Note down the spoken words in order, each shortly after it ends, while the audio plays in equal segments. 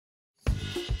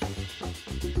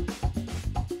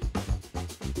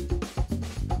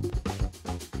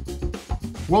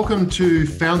Welcome to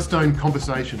Foundstone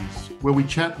Conversations, where we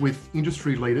chat with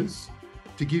industry leaders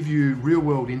to give you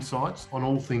real-world insights on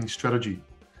all things strategy.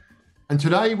 And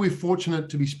today we're fortunate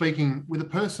to be speaking with a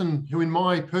person who, in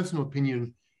my personal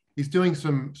opinion, is doing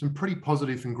some pretty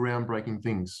positive and groundbreaking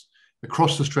things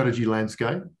across the strategy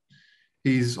landscape.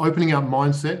 He's opening up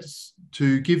mindsets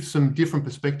to give some different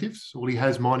perspectives, well, he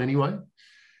has mine anyway,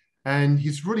 and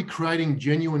he's really creating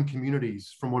genuine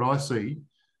communities, from what I see,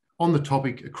 on the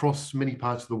topic across many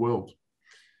parts of the world.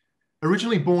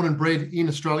 Originally born and bred in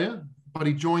Australia, but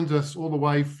he joins us all the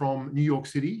way from New York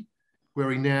City, where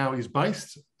he now is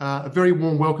based. A very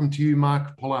warm welcome to you,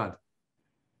 Mark Pollard.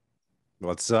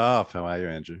 What's up? How are you,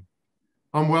 Andrew?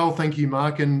 I'm well, thank you,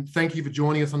 Mark, and thank you for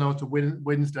joining us. I know it's a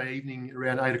Wednesday evening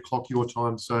around 8 o'clock your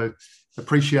time, so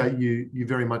appreciate you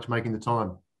very much making the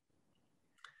time.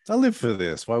 I live for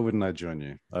this. Why wouldn't I join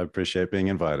you? I appreciate being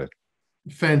invited.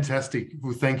 Fantastic.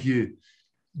 Well, thank you.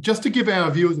 Just to give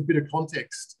our viewers a bit of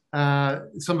context,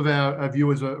 some of our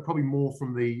viewers are probably more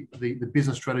from the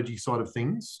business strategy side of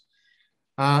things.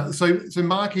 So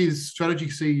Mark is strategy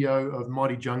CEO of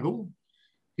Mighty Jungle.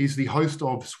 He's the host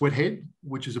of Sweathead,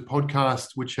 which is a podcast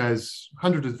which has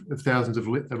hundreds of thousands of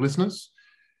listeners.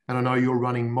 And I know you're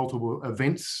running multiple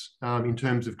events in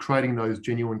terms of creating those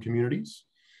genuine communities.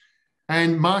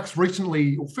 And Mark's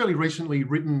fairly recently,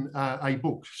 written a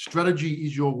book, Strategy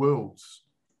is Your Words.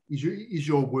 Is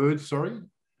your word, sorry,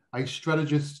 a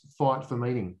strategist's fight for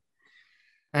meaning.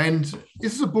 And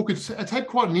this is a book, it's had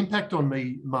quite an impact on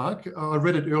me, Mark. I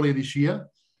read it earlier this year,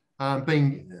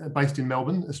 being based in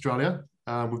Melbourne, Australia.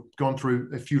 We've gone through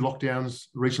a few lockdowns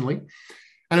recently.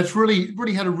 And it's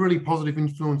really had a really positive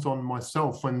influence on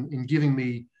myself and in giving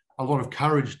me a lot of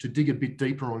courage to dig a bit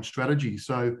deeper on strategy.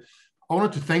 So I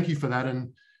wanted to thank you for that,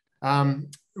 and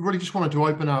really just wanted to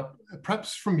open up,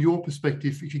 perhaps from your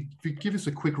perspective, if you could give us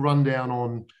a quick rundown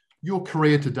on your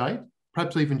career to date,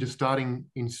 perhaps even just starting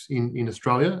in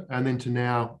Australia and then to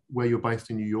now where you're based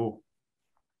in New York.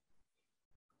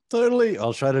 Totally.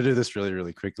 I'll try to do this really,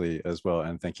 really quickly as well.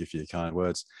 And thank you for your kind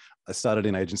words. I started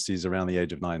in agencies around the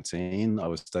age of 19. I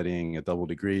was studying a double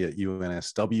degree at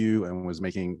UNSW and was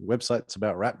making websites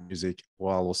about rap music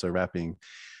while also rapping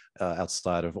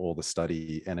outside of all the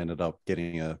study, and ended up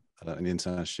getting an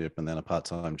internship and then a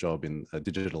part-time job in a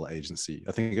digital agency.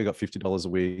 I think I got $50 a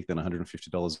week, then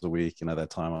 $150 a week. And at that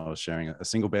time I was sharing a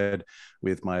single bed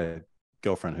with my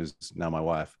girlfriend, who's now my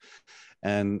wife.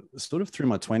 And sort of through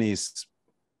my 20s,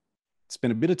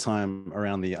 spent a bit of time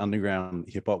around the underground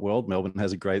hip hop world. Melbourne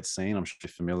has a great scene. I'm sure you're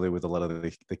familiar with a lot of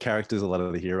the characters, a lot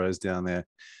of the heroes down there.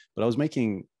 But I was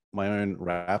making my own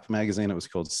rap magazine. It was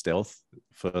called Stealth,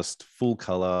 first full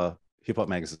color hip hop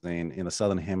magazine in the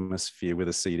Southern Hemisphere with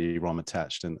a CD-ROM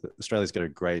attached. And Australia's got a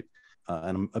great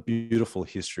and a beautiful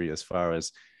history as far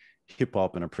as hip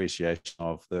hop and appreciation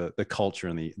of the culture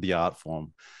and the art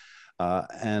form.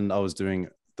 And I was doing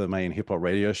the main hip hop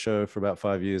radio show for about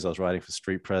 5 years. I was writing for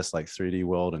street press like 3D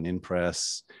World and In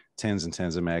Press, tens and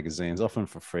tens of magazines, often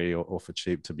for free or for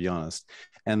cheap, to be honest.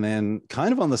 And then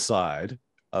kind of on the side,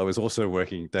 I was also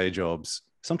working day jobs,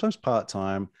 sometimes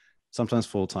part-time, sometimes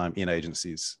full-time in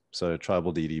agencies. So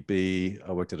Tribal DDB,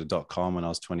 I worked at a .com when I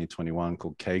was 21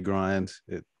 called K-Grind.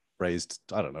 It raised,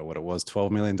 I don't know what it was,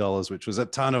 $12 million, which was a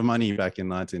ton of money back in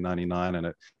 1999.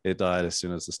 And it died as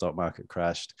soon as the stock market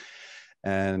crashed.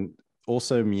 And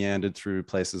also meandered through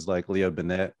places like Leo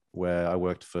Burnett, where I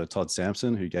worked for Todd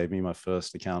Sampson, who gave me my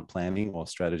first account planning or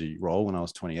strategy role when I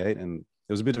was 28. And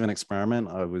it was a bit of an experiment.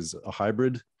 I was a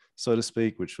hybrid, so to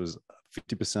speak, which was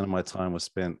 50% of my time was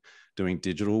spent doing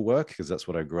digital work, because that's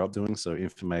what I grew up doing. So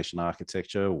information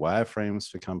architecture, wireframes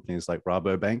for companies like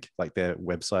Rabobank, like their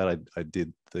website, I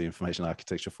did the information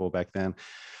architecture for back then.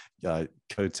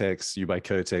 Kotex, You by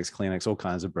Kotex, Kleenex, all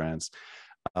kinds of brands.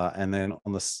 And then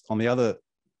on the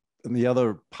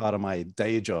other part of my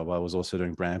day job, I was also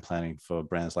doing brand planning for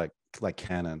brands like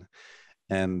Canon,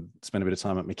 and spent a bit of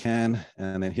time at McCann,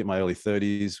 and then hit my early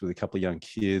 30s with a couple of young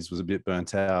kids, was a bit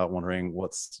burnt out, wondering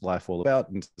what's life all about,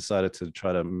 and decided to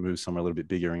try to move somewhere a little bit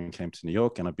bigger and came to New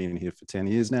York. And I've been here for 10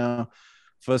 years now,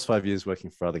 first 5 years working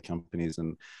for other companies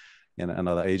and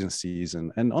other agencies.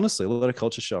 And honestly, a lot of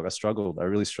culture shock. I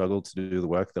really struggled to do the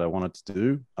work that I wanted to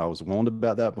do. I was warned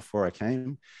about that before I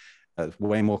came.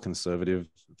 Way more conservative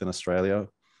than Australia.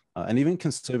 And even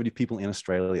conservative people in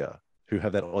Australia who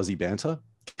have that Aussie banter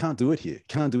can't do it here.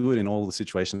 Can't do it in all the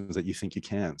situations that you think you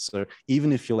can. So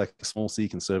even if you're like a small C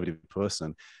conservative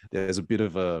person, there's a bit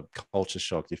of a culture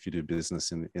shock if you do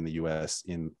business in the US,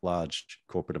 in large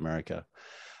corporate America.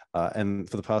 And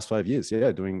for the past 5 years,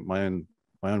 doing my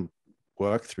own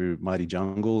work through Mighty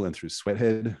Jungle and through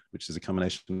Sweathead, which is a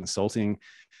combination of consulting,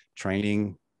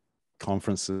 training,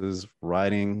 conferences,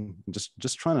 writing,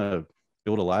 just trying to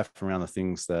build a life around the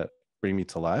things that bring me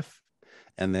to life.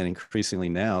 And then increasingly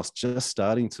now, it's just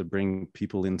starting to bring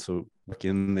people into work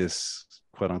in this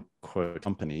quote unquote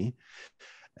company.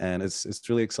 And it's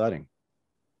really exciting.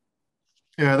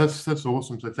 Yeah, that's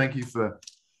awesome. So thank you for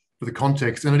the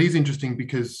context. And it is interesting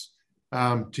because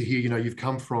to hear, you've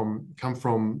come from,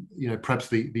 perhaps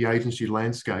the agency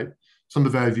landscape. Some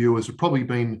of our viewers have probably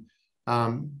been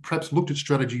perhaps looked at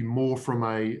strategy more from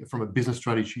a business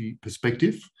strategy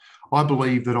perspective. I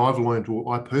believe that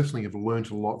I personally have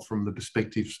learned a lot from the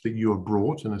perspectives that you have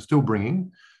brought and are still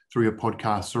bringing through your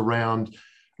podcasts around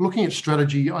looking at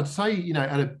strategy. I'd say,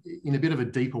 in a bit of a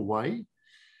deeper way,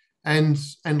 and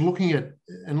looking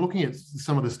at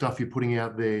some of the stuff you're putting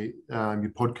out there,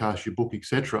 your podcast, your book,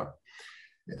 etc.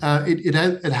 It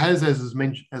has,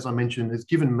 as I mentioned, has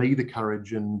given me the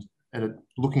courage and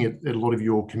looking at a lot of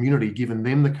your community, given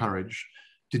them the courage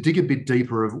to dig a bit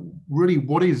deeper of really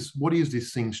what is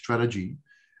this thing strategy,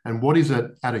 and what is it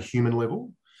at a human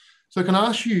level. So can I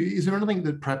ask you, is there anything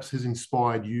that perhaps has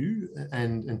inspired you,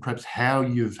 and perhaps how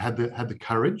you've had the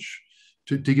courage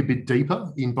to dig a bit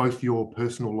deeper in both your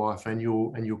personal life and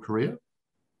your career?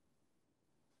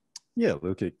 Yeah,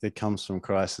 look, it comes from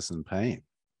crisis and pain.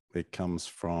 It comes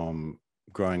from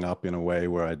growing up in a way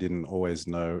where I didn't always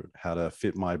know how to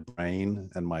fit my brain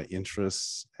and my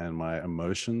interests and my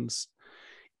emotions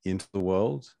into the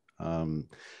world.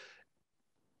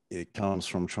 It comes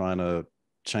from trying to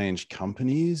change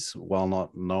companies while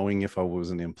not knowing if I was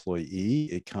an employee.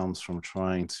 It comes from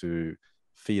trying to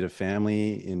feed a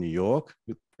family in New York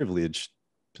with privileged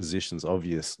positions,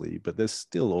 obviously, but there's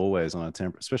still always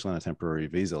especially on a temporary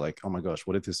visa, like, oh my gosh,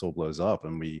 what if this all blows up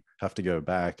and we have to go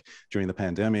back during the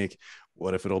pandemic?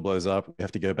 What if it all blows up? We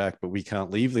have to go back, but we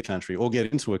can't leave the country or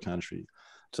get into a country.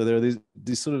 So there are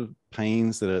these sort of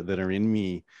pains that are in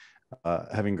me,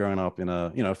 having grown up in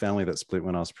a family that split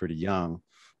when I was pretty young.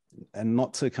 And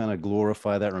not to kind of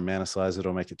glorify that, romanticize it,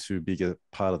 or make it too big a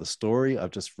part of the story.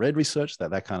 I've just read research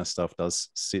that kind of stuff does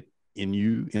sit in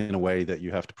you in a way that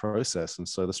you have to process. And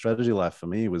so the strategy life for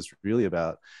me was really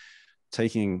about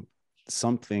taking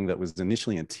something that was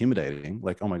initially intimidating,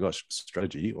 like, oh my gosh,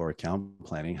 strategy or account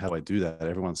planning, how do I do that?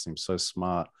 Everyone seems so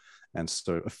smart and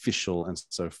so official and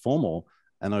so formal.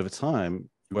 And over time,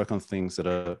 you work on things that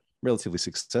are relatively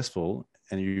successful,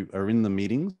 and you are in the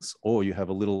meetings, or you have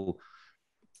a little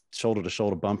shoulder to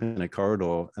shoulder bump in a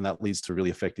corridor, and that leads to really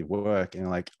effective work. And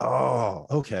you're like, oh,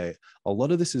 okay, a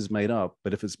lot of this is made up,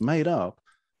 but if it's made up,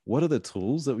 what are the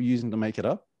tools that we're using to make it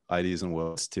up? Ideas and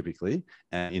words, typically,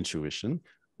 and intuition,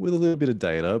 with a little bit of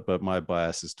data, but my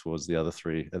bias is towards the other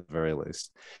three at the very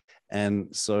least.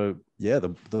 And so, yeah,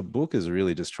 the book is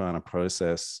really just trying to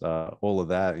process all of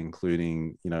that,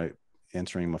 including,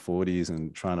 entering my 40s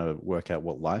and trying to work out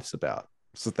what life's about.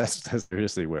 So that's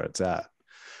seriously where it's at.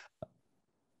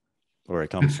 Where it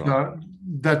comes from.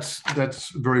 That's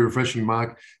very refreshing,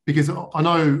 Mark, because I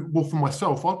know, well, for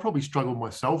myself, I probably struggled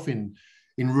myself in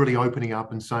really opening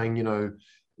up and saying,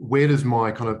 where does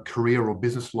my kind of career or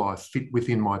business life fit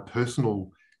within my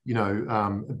personal,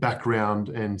 background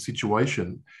and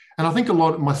situation. And I think a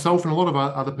lot, myself and a lot of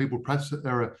other people perhaps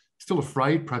are still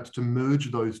afraid perhaps to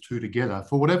merge those two together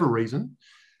for whatever reason.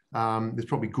 There's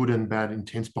probably good and bad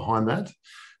intents behind that.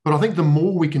 But I think the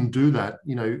more we can do that,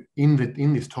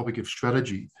 in this topic of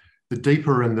strategy, the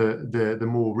deeper and the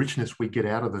more richness we get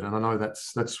out of it. And I know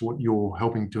that's what you're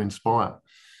helping to inspire.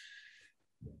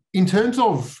 In terms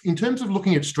of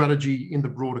looking at strategy in the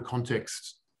broader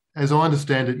context, as I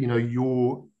understand it,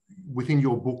 you're within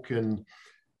your book and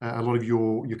a lot of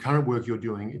your current work you're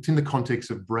doing, it's in the context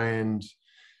of brand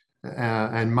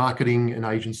and marketing and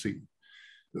agency.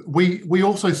 We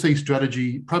also see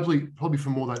strategy probably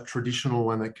from more that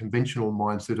traditional and that conventional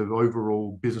mindset of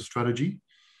overall business strategy.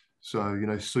 So,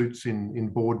 suits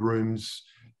in boardrooms,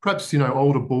 perhaps,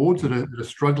 older boards that are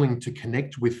struggling to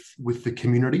connect with the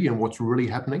community and what's really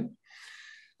happening.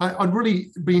 I'd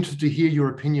really be interested to hear your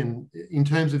opinion in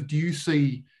terms of, do you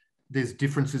see there's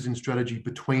differences in strategy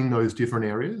between those different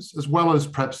areas, as well as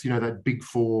perhaps, that big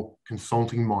four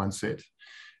consulting mindset?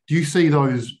 Do you see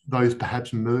those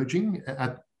perhaps merging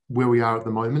at where we are at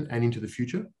the moment and into the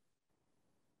future?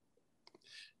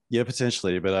 Yeah,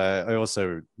 potentially. But I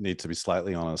also need to be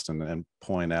slightly honest and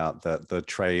point out that the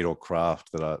trade or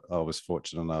craft that I was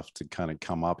fortunate enough to kind of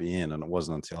come up in, and it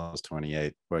wasn't until I was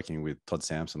 28 working with Todd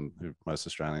Sampson, who most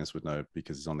Australians would know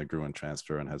because he's on the Gruen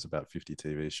Transfer and has about 50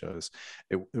 TV shows.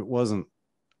 It wasn't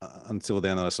until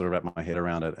then that I sort of wrapped my head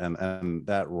around it. And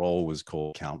that role was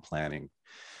called account planning.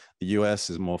 The US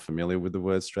is more familiar with the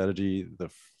word strategy. The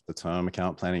The term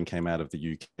account planning came out of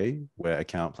the UK, where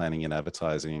account planning in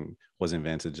advertising was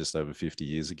invented just over 50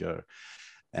 years ago.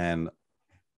 And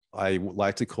I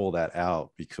like to call that out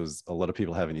because a lot of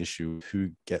people have an issue with who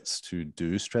gets to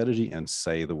do strategy and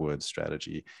say the word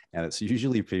strategy. And it's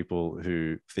usually people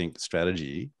who think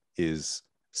strategy is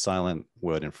silent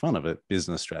word in front of it,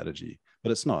 business strategy.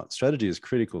 But it's not. Strategy is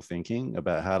critical thinking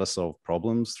about how to solve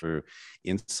problems through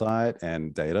insight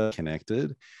and data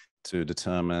connected to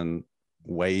determine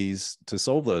ways to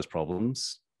solve those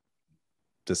problems,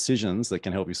 decisions that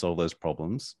can help you solve those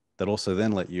problems that also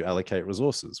then let you allocate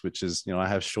resources, which is, I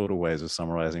have shorter ways of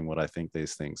summarizing what I think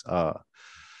these things are.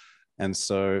 And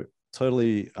so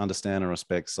totally understand and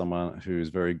respect someone who's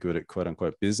very good at quote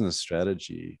unquote business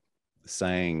strategy,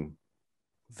 saying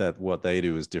that what they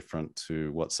do is different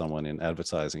to what someone in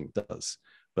advertising does.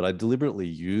 But I deliberately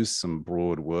use some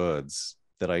broad words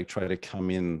that I try to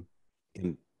come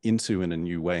into in a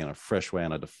new way, in a fresh way,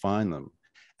 and I define them.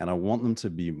 And I want them to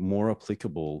be more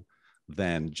applicable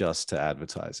than just to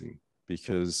advertising,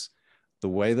 because the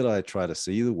way that I try to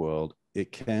see the world,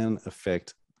 it can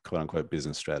affect quote unquote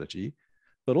business strategy,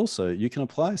 but also you can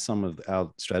apply some of our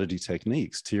strategy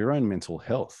techniques to your own mental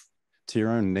health, to your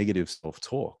own negative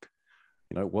self-talk.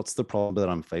 What's the problem that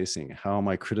I'm facing? How am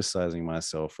I criticizing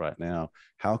myself right now?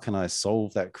 How can I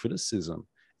solve that criticism?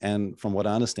 And from what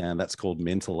I understand, that's called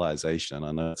mentalization.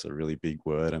 I know it's a really big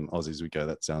word, and Aussies would go,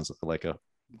 that sounds like a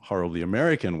horribly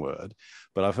American word,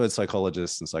 but I've heard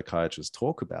psychologists and psychiatrists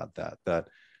talk about that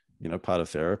part of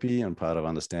therapy and part of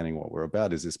understanding what we're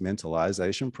about is this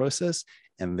mentalization process.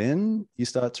 And then you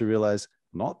start to realize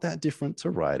not that different to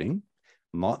writing,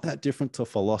 not that different to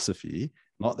philosophy,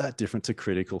 not that different to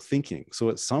critical thinking. So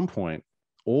at some point,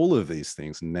 all of these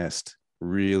things nest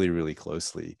really, really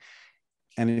closely.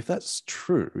 And if that's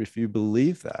true, if you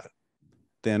believe that,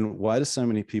 then why do so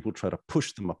many people try to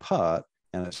push them apart?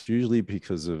 And it's usually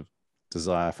because of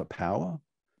desire for power,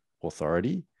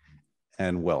 authority,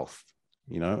 and wealth,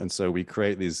 And so we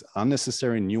create these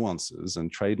unnecessary nuances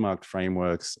and trademarked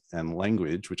frameworks and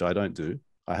language, which I don't do.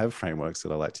 I have frameworks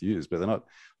that I like to use, but they're not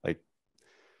like,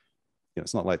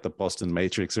 it's not like the Boston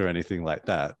Matrix or anything like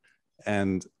that.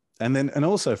 And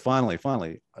also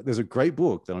finally, there's a great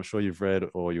book that I'm sure you've read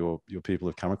or your people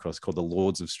have come across called The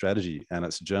Lords of Strategy. And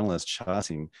it's journalists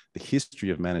charting the history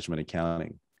of management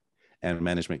accounting and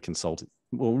management consulting,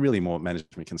 well, really more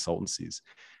management consultancies.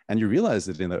 And you realize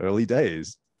that in the early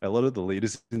days, a lot of the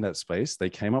leaders in that space, they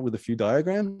came up with a few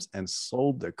diagrams and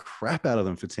sold the crap out of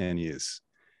them for 10 years.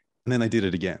 And then they did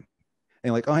it again. And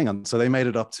you're like, oh, hang on. So they made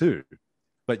it up too.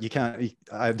 But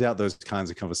I doubt those kinds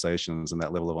of conversations and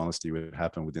that level of honesty would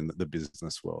happen within the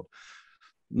business world.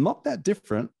 Not that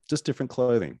different, just different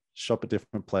clothing. Shop at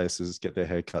different places, get their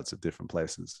haircuts at different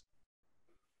places.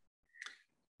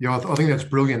 Yeah, I think that's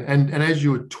brilliant. And as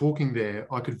you were talking there,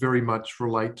 I could very much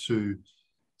relate to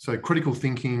critical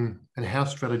thinking and how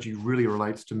strategy really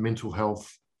relates to mental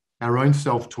health, our own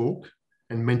self-talk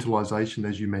and mentalization,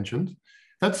 as you mentioned.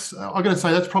 I've got to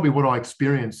say, that's probably what I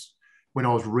experienced when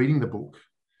I was reading the book.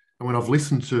 And when I've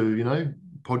listened to,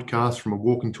 podcasts from A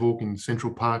Walk and Talk in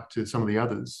Central Park to some of the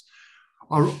others,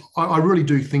 I really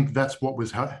do think that's what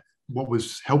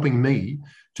was helping me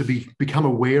to become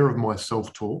aware of my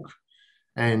self-talk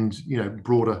and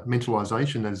broader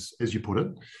mentalization, as you put it.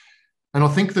 And I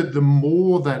think that the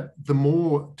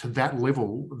more to that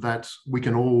level that we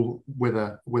can all,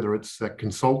 whether it's that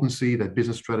consultancy, that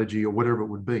business strategy, or whatever it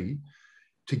would be,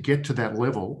 to get to that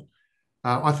level,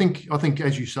 I think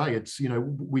as you say, it's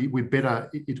we're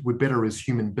better as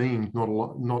human beings,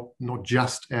 not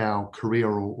just our career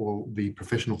or the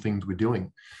professional things we're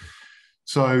doing.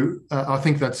 So I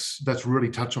think that's really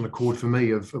touched on a chord for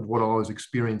me of what I was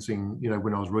experiencing,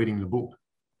 when I was reading the book.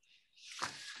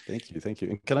 Thank you.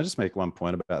 And can I just make one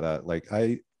point about that? Like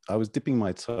I was dipping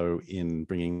my toe in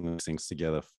bringing those things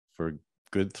together for a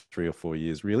good 3 or 4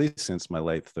 years, really since my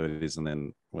late 30s, and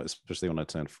then especially when I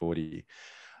turned 40.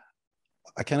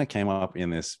 I kind of came up in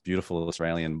this beautiful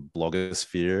Australian blogger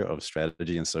sphere of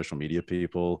strategy and social media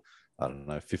people, I don't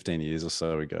know, 15 years or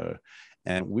so ago.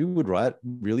 And we would write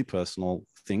really personal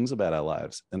things about our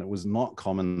lives. And it was not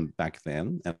common back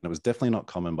then. And it was definitely not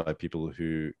common by people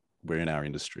who were in our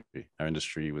industry. Our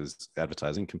industry was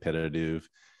advertising, competitive,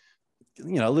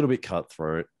 a little bit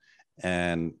cutthroat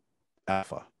and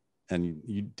alpha. And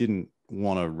you didn't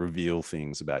want to reveal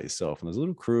things about yourself. And there's a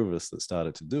little crew of us that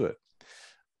started to do it.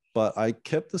 But I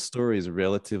kept the stories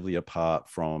relatively apart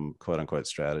from quote unquote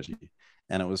strategy.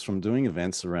 And it was from doing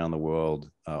events around the world,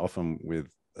 often with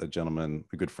a gentleman,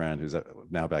 a good friend who's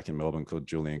now back in Melbourne called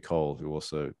Julian Cole, who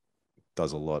also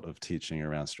does a lot of teaching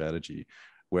around strategy,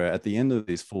 where at the end of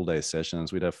these full day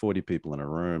sessions, we'd have 40 people in a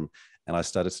room. And I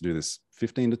started to do this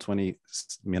 15 to 20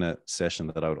 minute session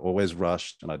that I would always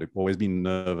rush, and I'd always be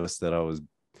nervous that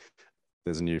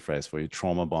there's a new phrase for you,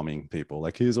 trauma bombing people.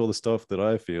 Like, here's all the stuff that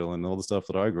I feel and all the stuff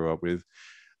that I grew up with,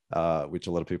 which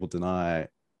a lot of people deny.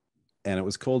 And it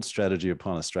was called Strategy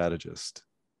Upon a Strategist.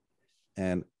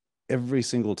 And every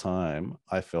single time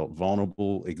I felt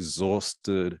vulnerable,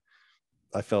 exhausted.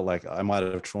 I felt like I might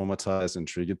have traumatized and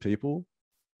triggered people.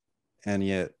 And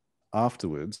yet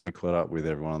afterwards, I caught up with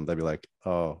everyone. They'd be like,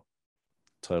 oh,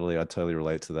 totally. I totally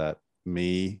relate to that.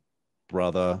 Me,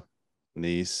 brother,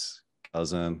 niece,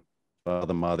 cousin,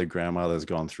 father, mother, grandmother's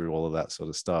gone through all of that sort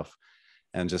of stuff.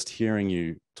 And just hearing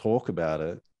you talk about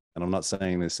it, and I'm not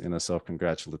saying this in a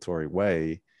self-congratulatory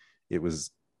way, it was,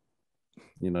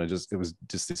 it was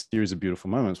just this series of beautiful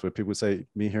moments where people would say,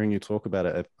 me hearing you talk about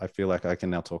it, I feel like I can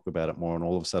now talk about it more. And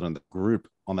all of a sudden the group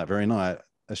on that very night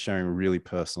are sharing really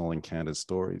personal and candid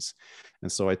stories.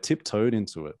 And so I tiptoed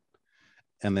into it.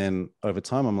 And then over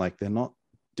time, I'm like, they're not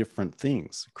different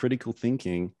things. Critical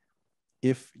thinking,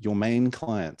 if your main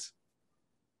client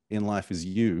in life is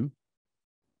you,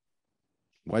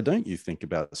 why don't you think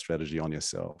about the strategy on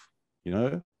yourself?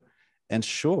 And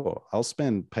sure, I'll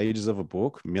spend pages of a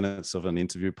book, minutes of an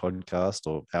interview podcast,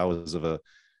 or hours of a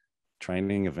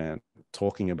training event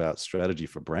talking about strategy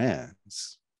for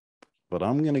brands. But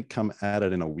I'm going to come at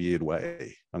it in a weird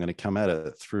way. I'm going to come at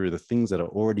it through the things that are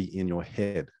already in your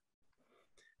head.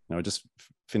 Just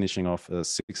finishing off a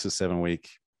 6 or 7 week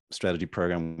strategy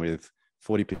program with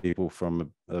 40 people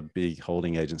from a big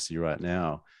holding agency right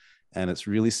now. And it's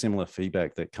really similar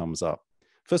feedback that comes up.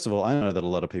 First of all, I know that a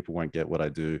lot of people won't get what I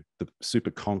do. The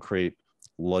super concrete,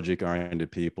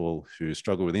 logic-oriented people who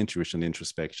struggle with intuition,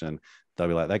 introspection, they'll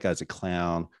be like, that guy's a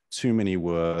clown, too many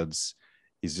words.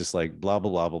 He's just like blah,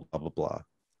 blah, blah, blah, blah, blah.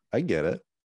 I get it.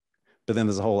 But then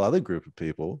there's a whole other group of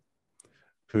people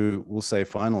who will say,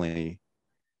 finally,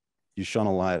 you shone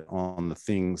a light on the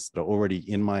things that are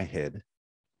already in my head.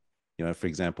 For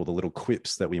example, the little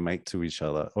quips that we make to each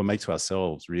other, or make to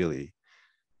ourselves, really,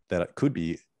 that it could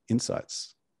be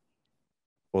insights,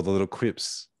 or the little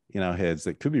quips in our heads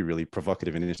that could be really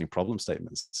provocative and interesting problem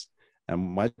statements. And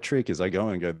my trick is I go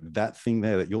and go, that thing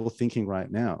there that you're thinking right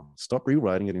now, stop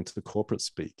rewriting it into the corporate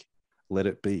speak, let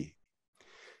it be.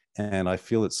 And I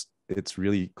feel it's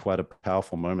really quite a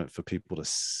powerful moment for people to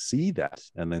see that,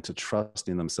 and then to trust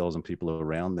in themselves and people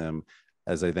around them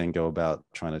as they then go about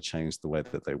trying to change the way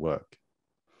that they work.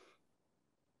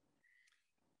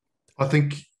 I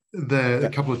think a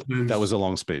couple of terms. That was a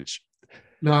long speech.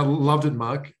 No, I loved it,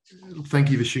 Mark.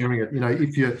 Thank you for sharing it.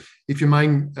 If your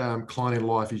main client in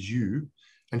life is you,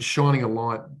 and shining a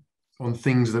light on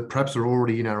things that perhaps are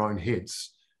already in our own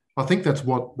heads, I think that's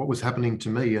what was happening to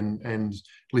me, and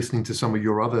listening to some of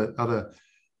your other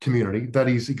community, that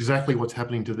is exactly what's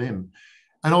happening to them.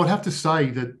 And I would have to say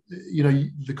that,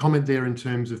 the comment there in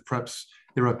terms of perhaps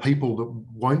there are people that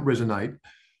won't resonate,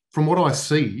 from what I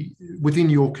see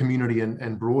within your community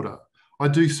and broader, I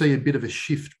do see a bit of a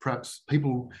shift, perhaps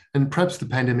people, and perhaps the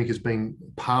pandemic has been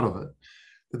part of it,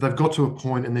 that they've got to a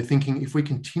point and they're thinking, if we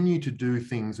continue to do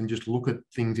things and just look at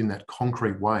things in that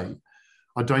concrete way,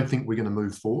 I don't think we're going to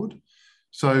move forward.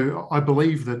 So I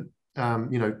believe that,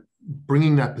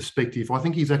 bringing that perspective, I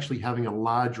think he's actually having a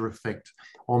larger effect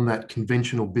on that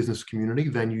conventional business community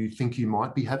than you think you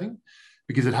might be having,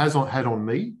 because it has had on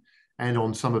me and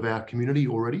on some of our community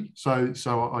already. So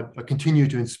I continue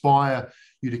to inspire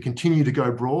you to continue to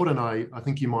go broad, and I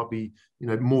think you might be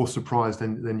more surprised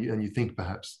than you think,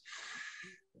 perhaps.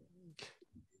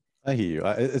 I hear you.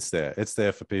 It's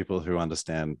there for people who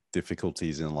understand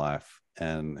difficulties in life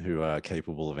and who are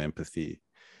capable of empathy.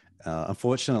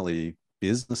 Unfortunately,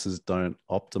 businesses don't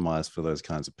optimize for those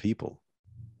kinds of people,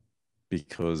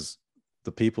 because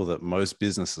the people that most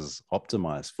businesses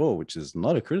optimize for, which is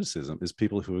not a criticism, is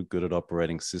people who are good at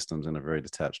operating systems in a very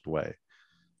detached way.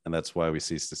 And that's why we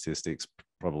see statistics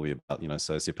probably about,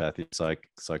 sociopathy,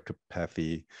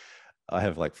 psychopathy. I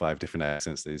have like 5 different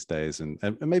accents these days, and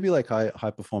maybe like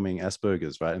high-performing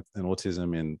Asperger's, right? And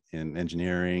autism in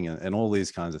engineering and all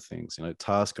these kinds of things,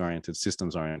 task-oriented,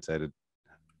 systems-oriented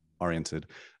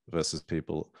versus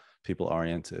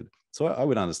people-oriented. So I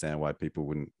would understand why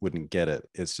people wouldn't get it.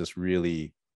 It's just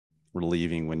really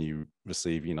relieving when you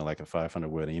receive, like a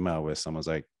 500-word email where someone's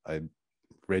like, I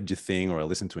read your thing, or I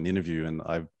listened to an interview, and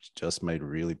I've just made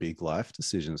really big life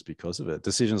decisions because of it.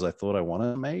 Decisions I thought I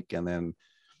wanted to make, and then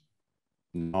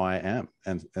now I am.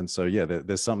 And so, yeah,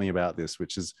 there's something about this,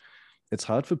 which is, it's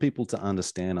hard for people to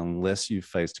understand unless you've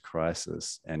faced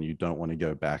crisis and you don't want to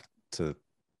go back to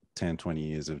 10, 20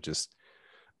 years of just,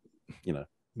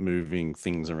 moving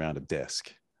things around a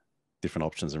desk. different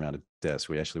options around a desk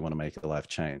where you actually want to make a life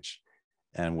change,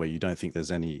 and where you don't think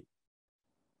there's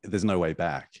no way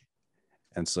back.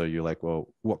 And so you're like, well,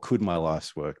 what could my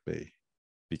life's work be?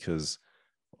 Because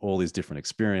all these different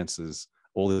experiences,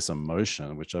 all this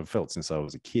emotion, which I've felt since I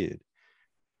was a kid,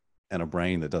 and a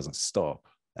brain that doesn't stop,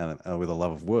 and with a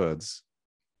love of words,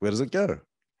 where does it go?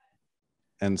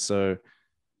 And so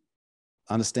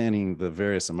understanding the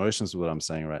various emotions of what I'm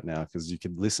saying right now, because you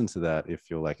could listen to that if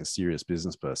you're like a serious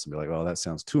business person, be like, oh, that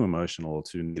sounds too emotional or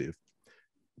too negative.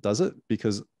 Does it?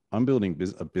 Because I'm building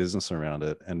a business around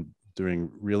it and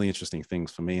doing really interesting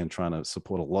things for me and trying to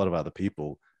support a lot of other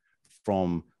people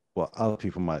from what other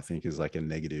people might think is like a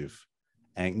negative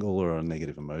angle or a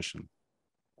negative emotion.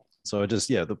 So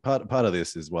the part of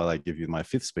this is why I give you my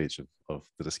fifth speech of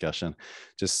the discussion.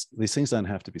 Just these things don't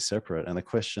have to be separate. And the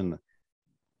question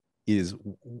is,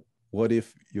 what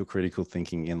if your critical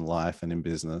thinking in life and in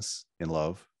business, in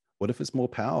love, what if it's more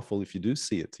powerful if you do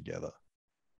see it together?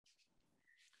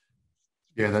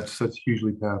 Yeah, that's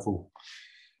hugely powerful.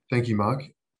 Thank you, Mark.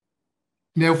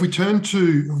 Now, if we turn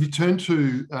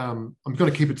to, I'm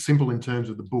going to keep it simple in terms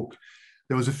of the book.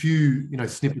 There was a few,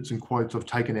 snippets and quotes I've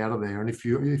taken out of there, and if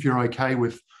you're okay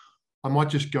with, I might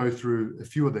just go through a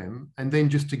few of them, and then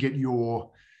just to get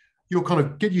your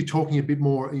get you talking a bit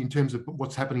more in terms of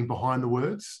what's happening behind the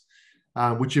words,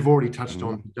 which you've already touched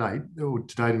on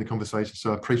today in the conversation.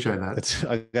 So I appreciate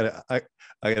that.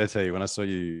 I gotta tell you, when I saw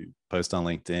you post on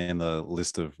LinkedIn the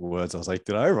list of words, I was like,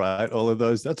 did I write all of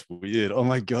those? That's weird. Oh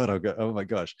my God. Oh my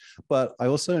gosh. But I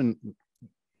also,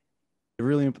 they're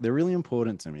really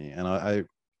important to me. And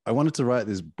I wanted to write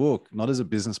this book, not as a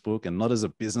business book and not as a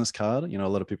business card. A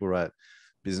lot of people write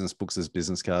business books as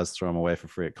business cards, throw them away for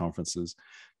free at conferences.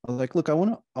 I was like, look, I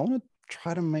want to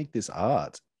try to make this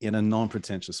art in a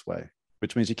non-pretentious way,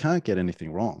 which means you can't get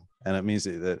anything wrong. And it means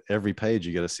that every page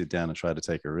you got to sit down and try to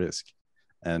take a risk.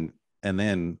 And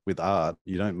then with art,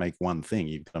 you don't make one thing,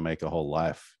 you've got to make a whole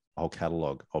life, a whole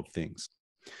catalog of things.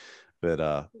 But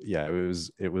it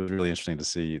was really interesting to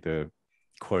see the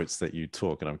quotes that you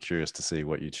took, and I'm curious to see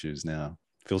what you choose now.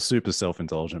 Feel super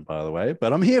self-indulgent, by the way,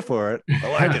 but I'm here for it.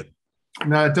 I like it.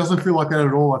 No, it doesn't feel like that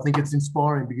at all. I think it's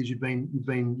inspiring because you've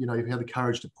had the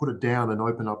courage to put it down and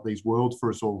open up these worlds for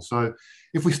us all. So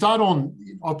if we start on,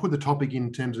 I'll put the topic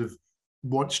in terms of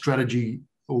what strategy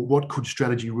or what could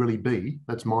strategy really be.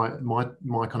 That's my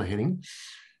kind of heading.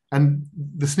 And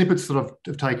the snippets that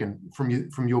I've taken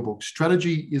from your book: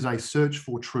 strategy is a search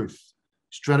for truth.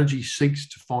 Strategy seeks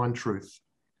to find truth.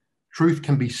 Truth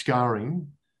can be scarring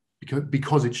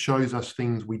because it shows us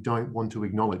things we don't want to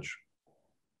acknowledge.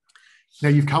 Now,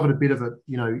 you've covered a bit of it,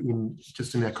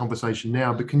 in our conversation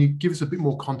now, but can you give us a bit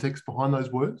more context behind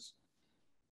those words?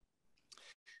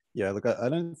 Yeah, look, I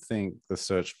don't think the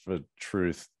search for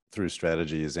truth through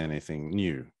strategy is anything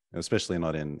new, especially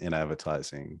not in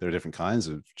advertising. There are different kinds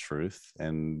of truth,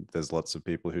 and there's lots of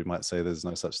people who might say there's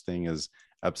no such thing as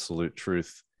absolute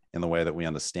truth in the way that we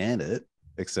understand it,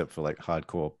 except for like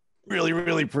hardcore, really,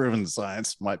 really proven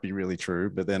science might be really true,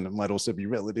 but then it might also be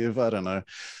relative. I don't know.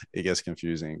 It gets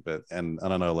confusing, and I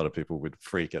don't know, a lot of people would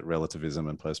freak at relativism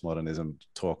and postmodernism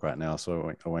talk right now,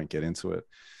 so I won't get into it.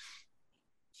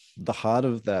 The heart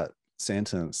of that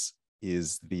sentence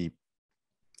is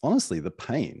honestly, the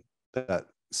pain that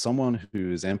someone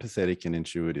who is empathetic and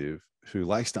intuitive, who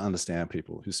likes to understand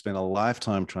people, who spent a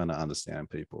lifetime trying to understand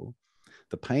people,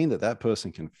 the pain that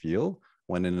person can feel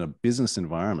when in a business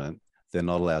environment, they're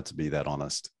not allowed to be that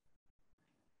honest.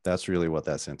 That's really what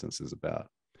that sentence is about.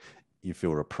 You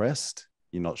feel repressed.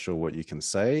 You're not sure what you can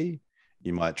say.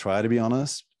 You might try to be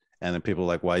honest. And then people are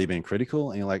like, why are you being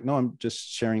critical? And you're like, no, I'm just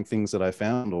sharing things that I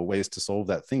found or ways to solve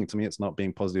that thing. To me, it's not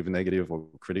being positive and negative or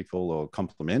critical or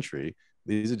complimentary.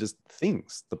 These are just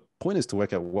things. The point is to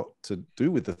work out what to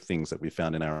do with the things that we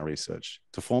found in our research,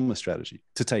 to form a strategy,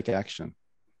 to take action,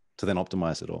 to then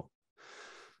optimize it all.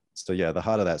 So yeah, the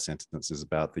heart of that sentence is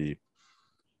about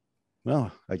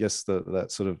that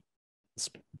sort of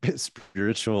bit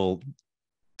spiritual,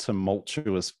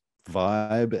 tumultuous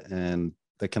vibe, and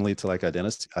that can lead to like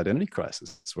identity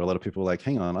crisis, where a lot of people are like,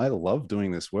 hang on, I love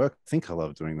doing this work. I think I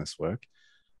love doing this work,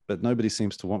 but nobody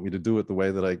seems to want me to do it the way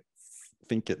that I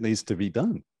think it needs to be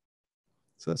done.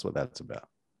 So that's what that's about.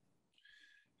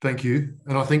 Thank you.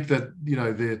 And I think that,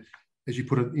 as you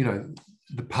put it,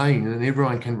 the pain, and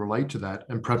everyone can relate to that,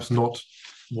 and perhaps not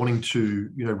wanting to,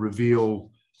 reveal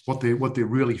what they're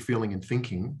really feeling and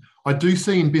thinking. I do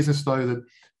see in business, though, that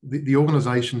the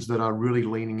organizations that are really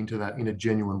leaning into that in a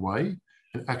genuine way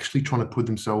and actually trying to put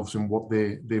themselves in what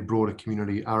their broader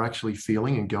community are actually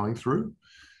feeling and going through.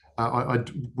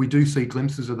 We do see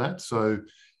glimpses of that. So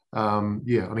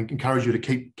Yeah, I encourage you to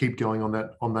keep going on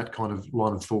that kind of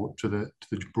line of thought to the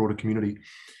broader community.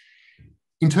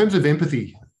 In terms of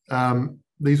empathy,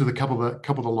 these are the couple of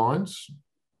the lines.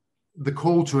 The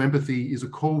call to empathy is a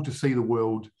call to see the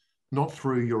world not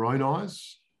through your own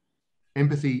eyes.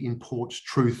 Empathy imports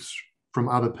truths from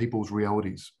other people's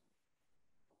realities.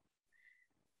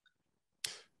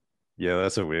 Yeah,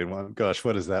 that's a weird one. Gosh,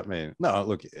 what does that mean? No,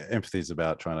 look, empathy is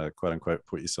about trying to, quote unquote,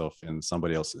 put yourself in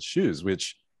somebody else's shoes,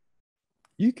 which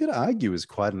you could argue is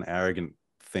quite an arrogant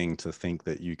thing to think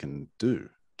that you can do.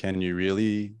 Can you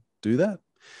really do that?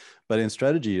 But in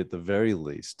strategy, at the very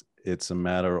least, it's a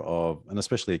matter of, and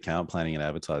especially account planning and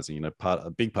advertising,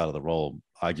 a big part of the role,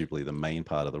 arguably the main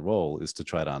part of the role, is to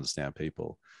try to understand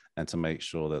people and to make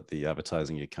sure that the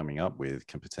advertising you're coming up with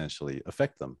can potentially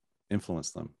affect them,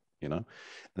 influence them, and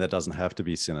that doesn't have to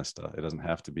be sinister. It doesn't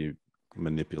have to be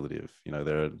manipulative.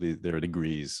 There are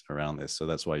degrees around this. So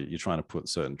that's why you're trying to put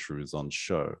certain truths on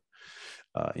show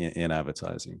in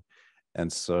advertising.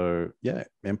 And so, yeah,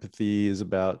 empathy is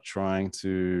about trying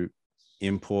to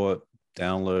import,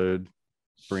 download,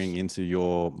 bring into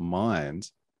your mind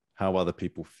how other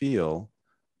people feel,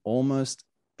 almost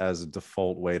as a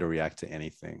default way to react to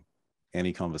anything,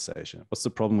 any conversation. What's the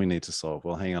problem we need to solve?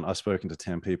 Well, hang on, I've spoken to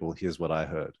 10 people. Here's what I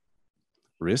heard.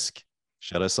 Risk,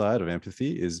 shadow side of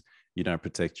empathy, is you don't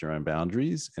protect your own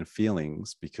boundaries and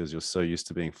feelings because you're so used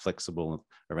to being flexible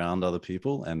around other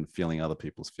people and feeling other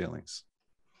people's feelings.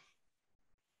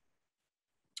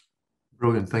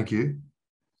 Brilliant, thank you.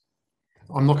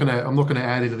 I'm not going to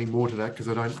add anything more to that because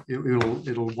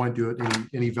it won't do it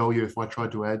any value if I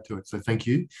tried to add to it. So thank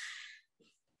you.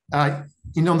 On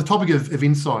the topic of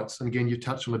insights, and again, you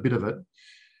touched on a bit of it,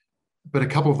 but a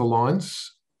couple of the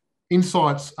lines.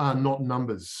 Insights are not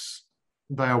numbers.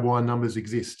 They are why numbers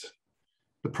exist.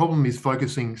 The problem is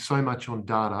focusing so much on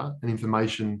data and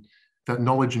information that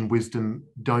knowledge and wisdom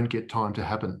don't get time to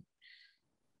happen.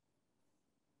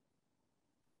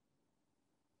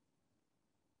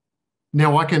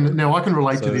 Now I can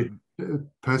relate to this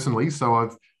personally. So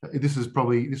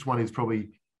this one is probably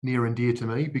near and dear to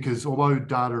me, because although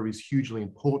data is hugely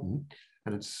important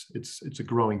and it's a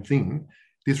growing thing,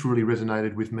 this really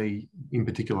resonated with me in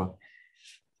particular.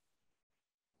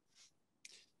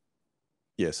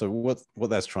 Yeah, so what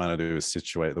that's trying to do is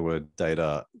situate the word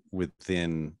data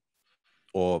within,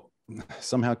 or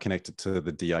somehow connect it to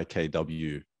the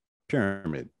DIKW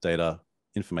pyramid: data,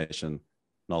 information,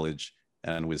 knowledge,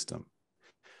 and wisdom.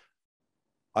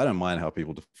 I don't mind how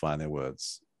people define their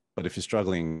words, but if you're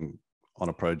struggling on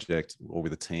a project or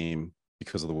with a team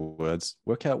because of the words,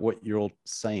 work out what you're all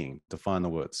saying, define the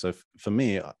words. So for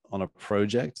me, on a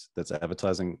project that's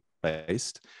advertising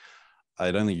based,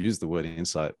 I'd only use the word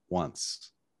insight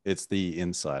once. It's the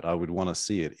insight. I would want to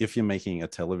see it. If you're making a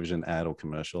television ad or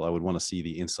commercial, I would want to see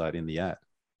the insight in the ad,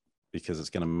 because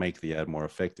it's going to make the ad more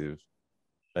effective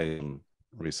based on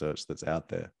research that's out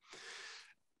there.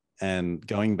 And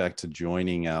going back to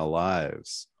joining our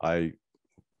lives, I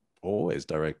always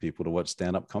direct people to watch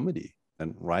stand-up comedy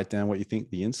and write down what you think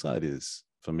the insight is.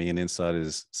 For me, an insight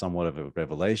is somewhat of a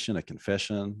revelation, a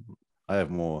confession. I have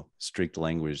more strict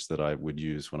language that I would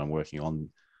use when I'm working on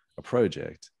a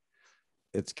project.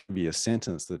 It can be a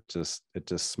sentence that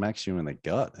just smacks you in the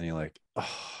gut, and you're like,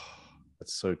 oh,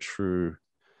 that's so true.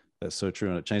 That's so true.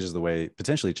 And it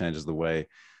potentially changes the way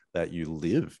that you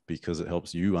live, because it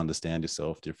helps you understand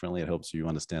yourself differently. It helps you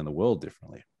understand the world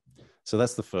differently. So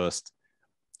that's the first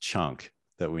chunk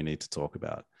that we need to talk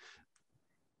about.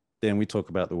 Then we talk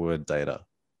about the word data.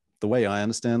 The way I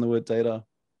understand the word data,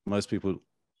 most people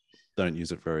don't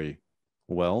use it very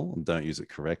well and don't use it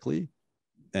correctly.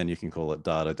 And you can call it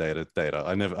data, data, data.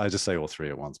 I just say all three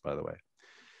at once, by the way.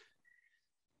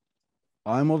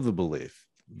 I'm of the belief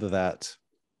that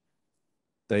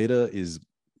data is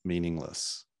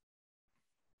meaningless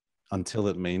until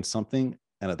it means something.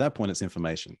 And at that point, it's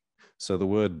information. So the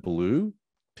word blue,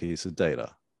 piece of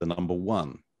data. The number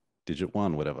 1, digit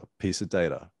 1, whatever, piece of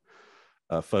data.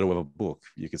 A photo of a book,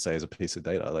 you could say, is a piece of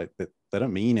data. They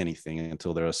don't mean anything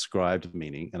until they're ascribed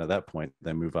meaning. And at that point,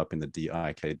 they move up in the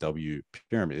DIKW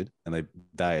pyramid, and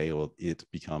they or it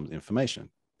becomes information.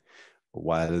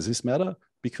 Why does this matter?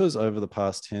 Because over the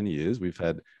past 10 years, we've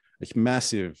had a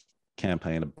massive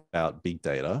campaign about big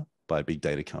data by big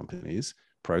data companies,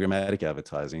 programmatic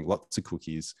advertising, lots of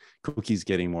cookies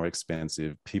getting more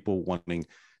expensive, people wanting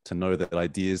to know that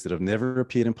ideas that have never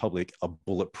appeared in public are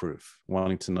bulletproof,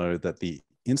 wanting to know that the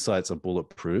insights are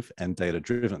bulletproof and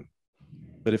data-driven.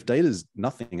 But if data is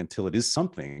nothing until it is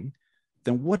something,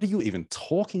 then what are you even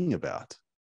talking about?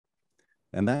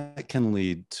 And that can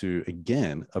lead to,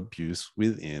 again, abuse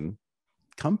within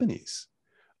companies.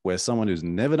 where someone who's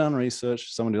never done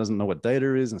research, someone who doesn't know what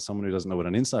data is, and someone who doesn't know what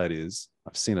an insight is,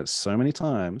 I've seen it so many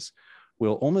times,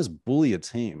 will almost bully a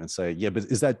team and say, yeah, but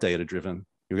is that data driven?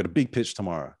 You've got a big pitch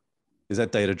tomorrow. Is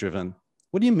that data driven?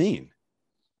 What do you mean?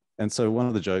 And so one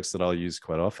of the jokes that I'll use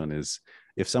quite often is,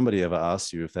 if somebody ever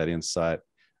asks you if that insight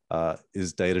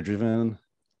is data driven,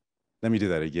 let me do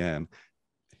that again.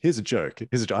 Here's a joke.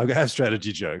 I have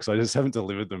strategy jokes. I just haven't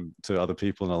delivered them to other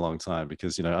people in a long time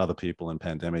because, other people and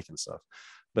pandemic and stuff.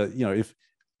 But,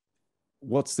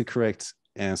 what's the correct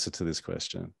answer to this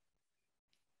question?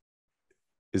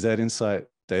 Is that insight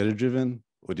data driven,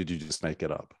 or did you just make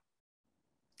it up?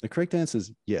 The correct answer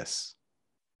is yes.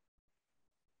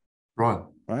 Right.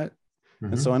 Mm-hmm.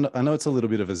 And so I know it's a little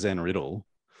bit of a Zen riddle,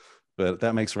 but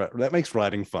that makes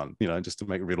writing fun, just to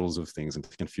make riddles of things and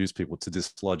to confuse people, to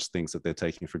dislodge things that they're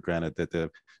taking for granted, that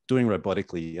they're doing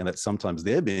robotically, and that sometimes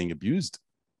they're being abused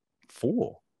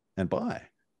for and by.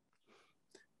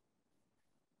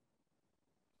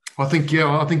 I think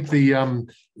the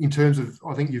in terms of,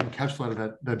 I think you've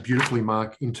encapsulated that beautifully,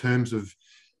 Mark, in terms of,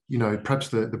 perhaps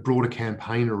the broader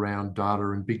campaign around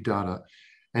data and big data,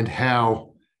 and how,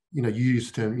 you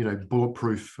use the term,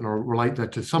 bulletproof, and I'll relate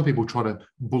that to some people try to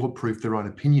bulletproof their own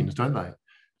opinions, don't they?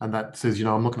 And that says,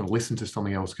 I'm not going to listen to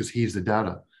something else because here's the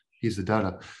data.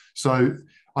 So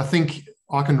I think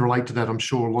I can relate to that. I'm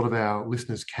sure a lot of our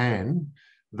listeners can,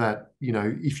 that,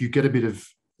 if you get a bit of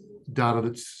data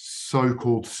that's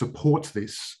so-called supports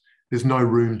this, there's no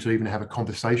room to even have a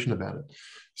conversation about it.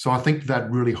 So I think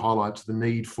that really highlights the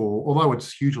need for, although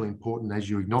it's hugely important, as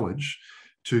you acknowledge,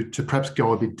 to perhaps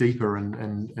go a bit deeper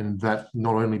and that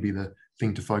not only be the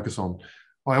thing to focus on.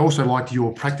 I also liked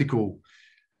your practical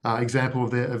example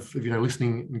of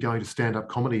listening and going to stand-up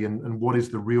comedy, and what is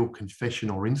the real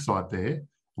confession or insight there,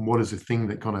 and what is the thing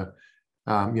that kind of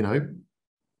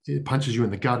it punches you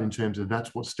in the gut in terms of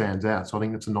that's what stands out. So I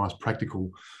think that's a nice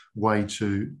practical way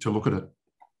to look at it.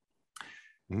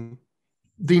 Mm-hmm.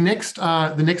 The next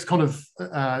kind of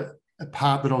a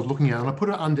part that I was looking at, and I put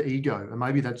it under ego, and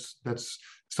maybe that's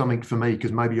something for me,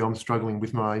 because maybe I'm struggling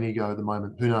with my own ego at the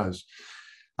moment, who knows.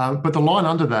 But the line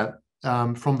under that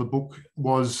from the book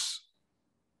was,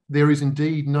 there is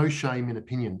indeed no shame in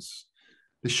opinions.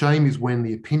 The shame is when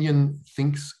the opinion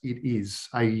thinks it is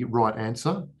a right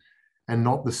answer and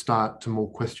not the start to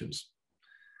more questions.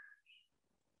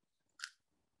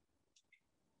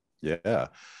 Yeah.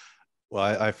 Well,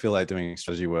 I feel like doing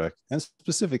strategy work, and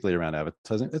specifically around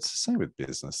advertising, it's the same with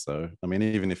business, though. I mean,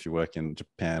 even if you work in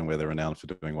Japan, where they're renowned for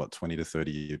doing 20 to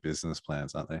 30-year business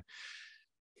plans, aren't they?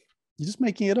 You're just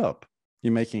making it up.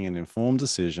 You're making an informed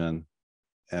decision,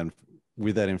 and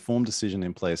with that informed decision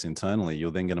in place internally,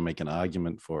 you're then going to make an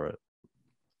argument for it.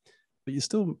 But you're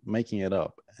still making it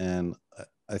up. And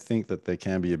I think that there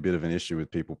can be a bit of an issue with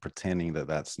people pretending that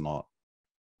that's not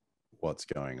what's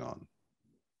going on.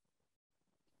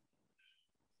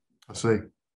 I see.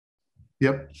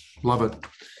 Yep, love it.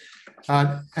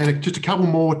 And just a couple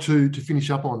more to finish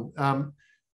up on. A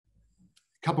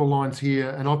couple of lines here,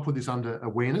 and I'll put this under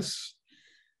awareness.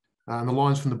 And the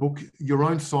lines from the book: your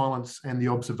own silence and the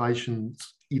observations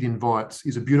it invites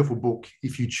is a beautiful book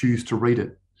if you choose to read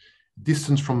it.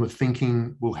 Distance from the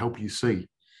thinking will help you see.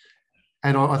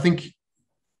 And I think,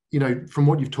 from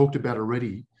what you've talked about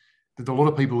already, that a lot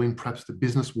of people in perhaps the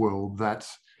business world that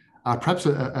perhaps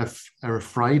are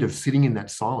afraid of sitting in that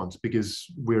silence, because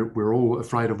we're all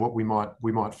afraid of what we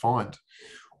might find.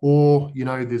 Or,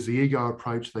 there's the ego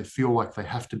approach. They feel like they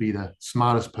have to be the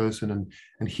smartest person,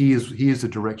 and here's the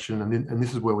direction, and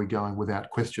this is where we're going without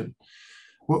question.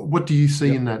 What do you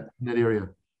see in that area?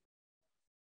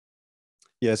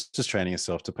 Yeah, it's just training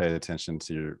yourself to pay attention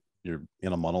to your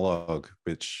inner monologue,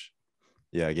 which,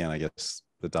 again, I guess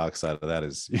the dark side of that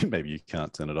is maybe you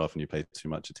can't turn it off and you pay too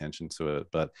much attention to it.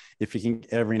 But if you can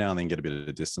every now and then get a bit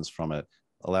of distance from it,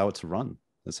 allow it to run.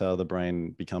 That's how the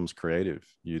brain becomes creative.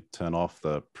 You turn off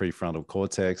the prefrontal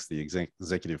cortex, the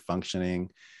executive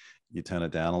functioning, you turn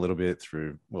it down a little bit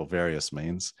through, various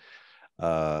means.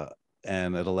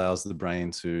 And it allows the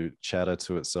brain to chatter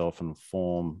to itself and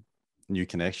form new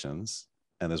connections.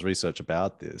 And there's research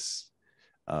about this,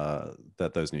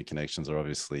 that those new connections are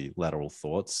obviously lateral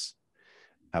thoughts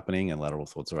happening, and lateral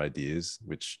thoughts are ideas,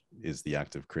 which is the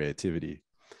act of creativity.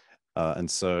 And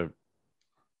so,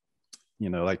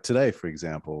 like today, for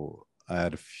example, I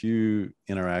had a few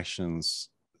interactions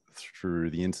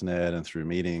through the internet and through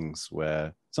meetings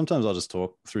where sometimes I'll just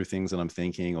talk through things that I'm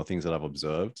thinking or things that I've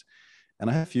observed. And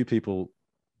I had a few people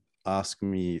ask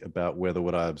me about whether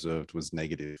what I observed was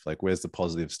negative, like where's the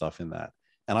positive stuff in that?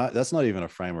 And that's not even a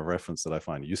frame of reference that I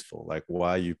find useful. Like,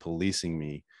 why are you policing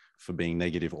me for being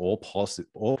negative or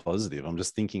positive. I'm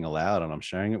just thinking aloud and I'm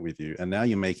sharing it with you. And now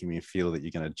you're making me feel that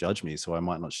you're going to judge me, so I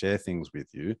might not share things with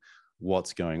you.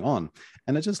 What's going on?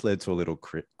 And it just led to a little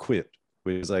quip,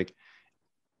 which is like,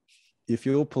 if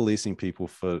you're policing people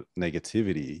for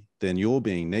negativity, then you're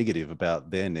being negative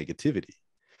about their negativity.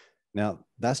 Now,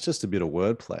 that's just a bit of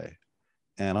wordplay.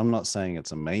 And I'm not saying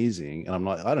it's amazing. And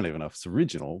I don't even know if it's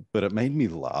original, but it made me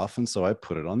laugh. And so I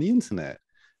put it on the internet.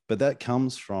 But that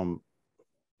comes from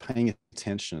paying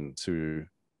attention to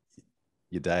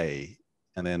your day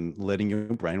and then letting your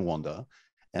brain wander.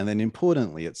 And then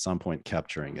importantly, at some point,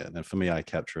 capturing it. And for me, I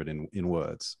capture it in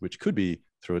words, which could be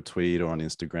through a tweet or on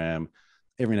Instagram,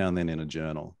 every now and then in a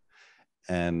journal.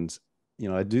 And,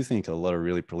 I do think a lot of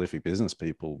really prolific business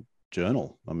people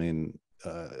journal. I mean,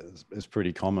 it's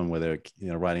pretty common where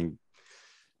they're, writing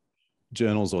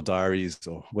journals or diaries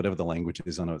or whatever the language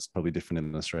is. I know it's probably different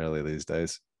in Australia these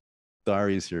days.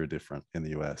 Diaries here are different in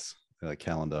the US,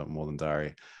 calendar more than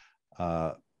diary.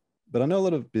 But I know a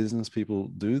lot of business people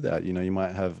do that. You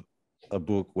might have a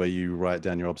book where you write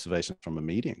down your observations from a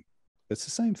meeting. It's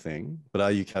the same thing, but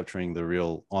are you capturing the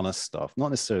real honest stuff? Not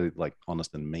necessarily like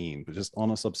honest and mean, but just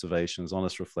honest observations,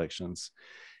 honest reflections.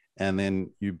 And then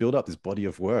you build up this body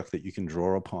of work that you can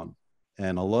draw upon.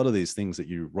 And a lot of these things that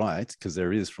you write, because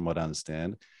there is, from what I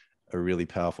understand, a really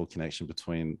powerful connection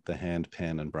between the hand,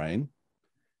 pen, and brain.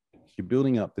 You're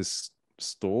building up this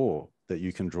store that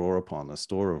you can draw upon, a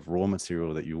store of raw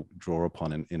material that you draw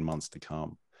upon in months to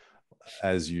come.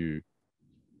 As you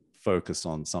focus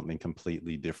on something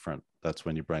completely different, that's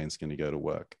when your brain's going to go to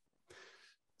work.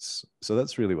 So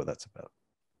that's really what that's about.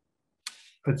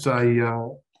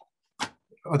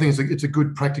 I think it's a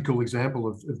good practical example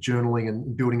of journaling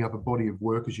and building up a body of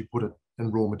work, as you put it,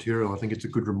 and raw material. I think it's a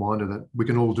good reminder that we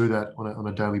can all do that on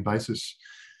a daily basis.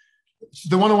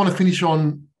 The one I want to finish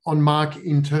on Mark,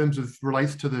 in terms of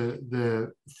relates to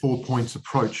the 4 points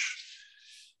approach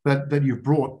that you've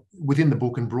brought within the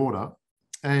book and broader,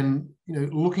 and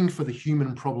looking for the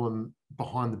human problem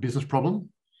behind the business problem,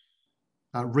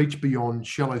 reach beyond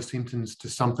shallow symptoms to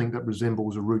something that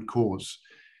resembles a root cause.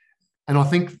 And I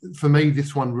think for me,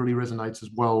 this one really resonates as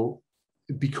well,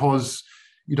 because,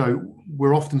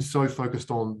 we're often so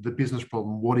focused on the business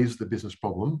problem. What is the business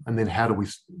problem? And then how do we,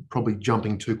 probably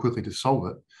jumping too quickly to solve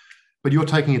it. But you're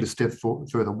taking it a step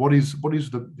further. What is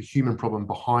the human problem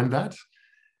behind that?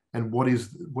 And what is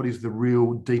the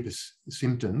real deepest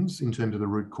symptoms in terms of the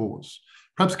root cause?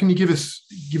 Perhaps can you give us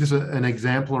an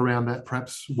example around that,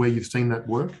 perhaps where you've seen that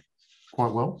work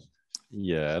quite well?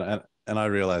 Yeah, and I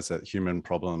realize that human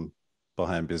problem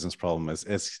behind business problem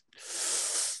is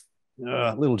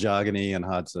a little jargony and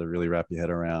hard to really wrap your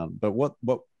head around. But what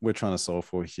we're trying to solve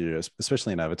for here,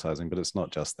 especially in advertising, but it's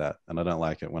not just that. And I don't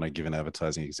like it when I give an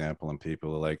advertising example and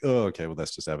people are like, oh, okay, well,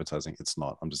 that's just advertising. It's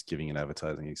not. I'm just giving an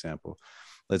advertising example.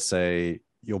 Let's say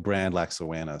your brand lacks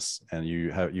awareness and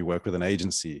you work with an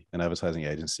agency, an advertising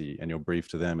agency, and your brief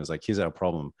to them is like, here's our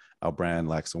problem. Our brand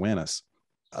lacks awareness.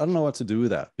 I don't know what to do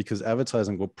with that, because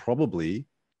advertising will probably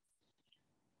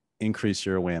increase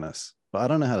your awareness, but I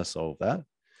don't know how to solve that.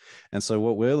 And so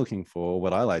what we're looking for,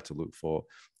 what I like to look for,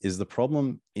 is the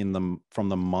problem from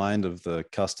the mind of the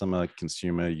customer,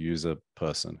 consumer, user,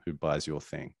 person who buys your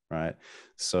thing, right?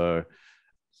 So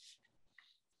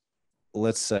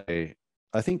let's say,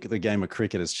 I think the game of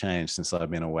cricket has changed since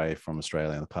I've been away from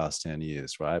Australia in the past 10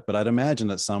 years, right? But I'd imagine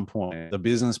at some point, the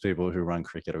business people who run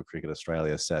cricket or Cricket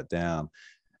Australia sat down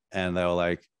and they were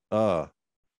like, oh,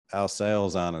 our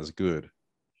sales aren't as good.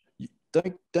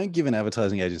 Don't give an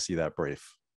advertising agency that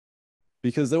brief,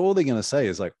 because all they're going to say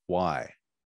is like, why?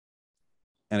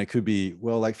 And it could be,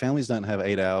 well, like families don't have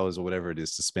 8 hours or whatever it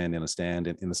is to spend in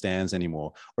the stands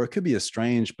anymore. Or it could be a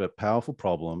strange but powerful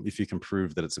problem if you can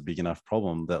prove that it's a big enough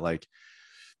problem that like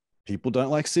people don't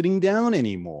like sitting down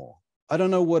anymore. I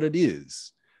don't know what it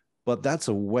is, but that's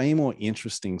a way more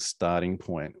interesting starting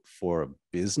point for a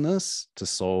business to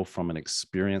solve from an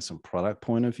experience and product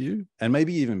point of view, and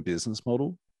maybe even business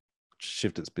model.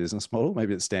 Shift its business model.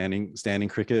 Maybe it's standing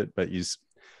cricket, but you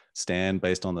stand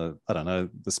based on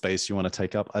the space you want to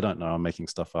take up. I don't know. I'm making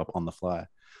stuff up on the fly,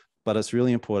 but it's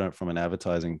really important from an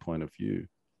advertising point of view,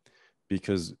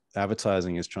 because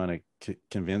advertising is trying to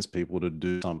convince people to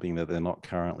do something that they're not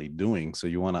currently doing. So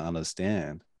you want to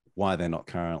understand why they're not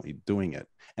currently doing it.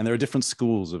 And there are different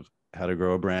schools of how to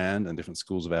grow a brand and different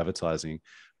schools of advertising,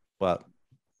 but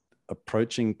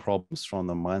approaching problems from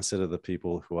the mindset of the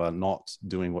people who are not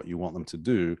doing what you want them to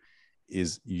do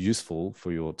is useful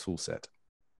for your tool set.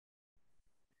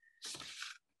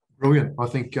 Brilliant. I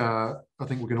think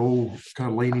we can all kind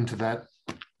of lean into that,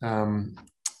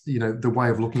 the way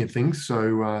of looking at things.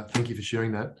 So thank you for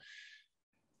sharing that.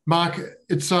 Mark,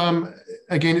 it's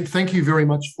again, thank you very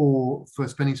much for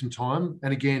spending some time,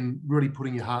 and again, really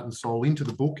putting your heart and soul into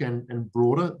the book and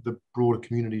the broader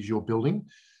communities you're building.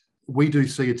 We do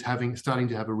see it's starting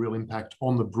to have a real impact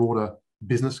on the broader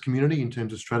business community in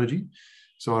terms of strategy.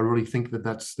 So I really think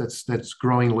that's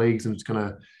growing legs, and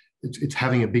it's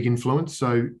having a big influence.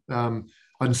 So I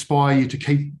inspire you to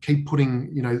keep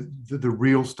putting, the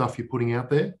real stuff you're putting out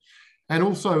there. And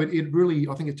also, it really,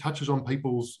 I think it touches on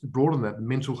people's, broader than that,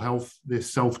 mental health, their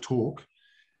self-talk,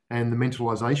 and the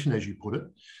mentalization, as you put it.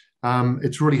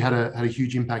 It's really had a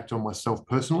huge impact on myself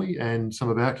personally and some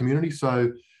of our community. So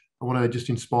I want to just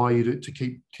inspire you to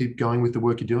keep going with the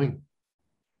work you're doing.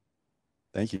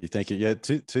 Thank you. Yeah,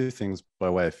 two things by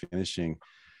way of finishing.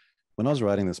 When I was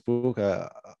writing this book, I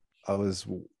was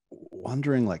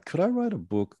wondering, like, could I write a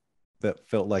book that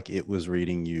felt like it was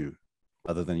reading you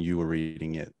rather than you were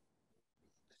reading it?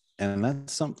 And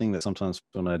that's something that sometimes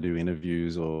when I do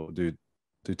interviews or do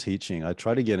teaching, I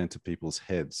try to get into people's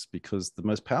heads, because the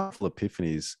most powerful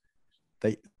epiphanies,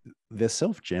 they're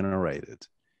self-generated.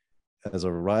 As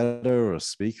a writer or a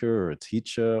speaker or a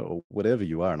teacher or whatever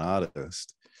you are, an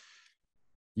artist,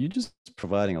 you're just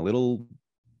providing a little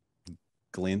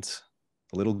glint,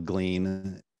 a little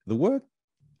glean. The work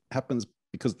happens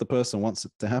because the person wants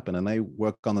it to happen, and they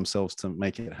work on themselves to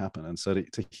make it happen. And so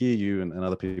to hear you and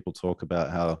other people talk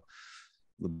about how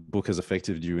the book has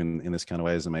affected you in this kind of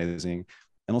way is amazing.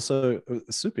 And also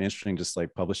super interesting, just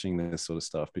like publishing this sort of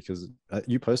stuff, because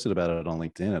you posted about it on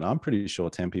LinkedIn, and I'm pretty sure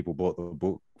 10 people bought the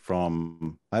book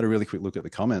from, I had a really quick look at the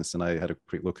comments, and I had a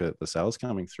quick look at the sales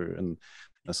coming through.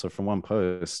 And so from one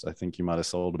post, I think you might have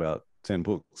sold about 10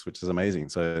 books, which is amazing.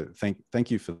 So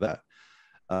thank you for that.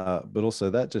 But also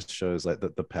that just shows like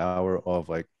the power of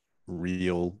like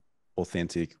real,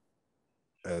 authentic,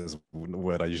 as a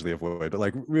word I usually avoid, but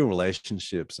like real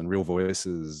relationships and real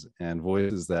voices, and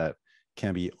voices that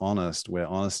can be honest, where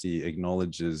honesty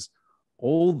acknowledges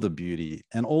all the beauty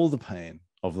and all the pain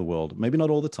of the world. Maybe not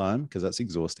all the time, because that's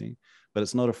exhausting, but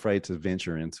it's not afraid to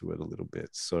venture into it a little bit.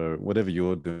 So whatever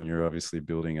you're doing, you're obviously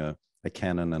building a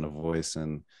canon and a voice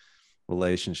and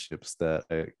relationships that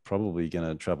are probably going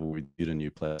to travel with you to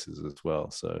new places as well.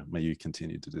 So may you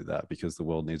continue to do that, because the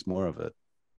world needs more of it.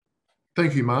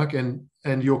 Thank you, Mark. And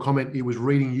your comment, it was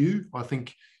reading you. I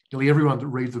think nearly everyone that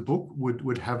reads the book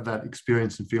would have that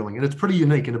experience and feeling. And it's pretty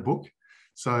unique in a book.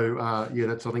 So I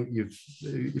think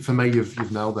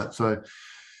you've nailed that. So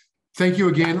thank you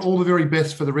again. All the very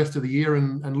best for the rest of the year,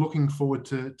 and looking forward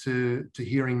to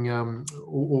hearing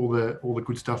all the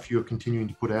good stuff you're continuing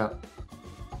to put out.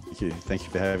 Thank you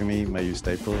for having me. May you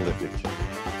stay prolific.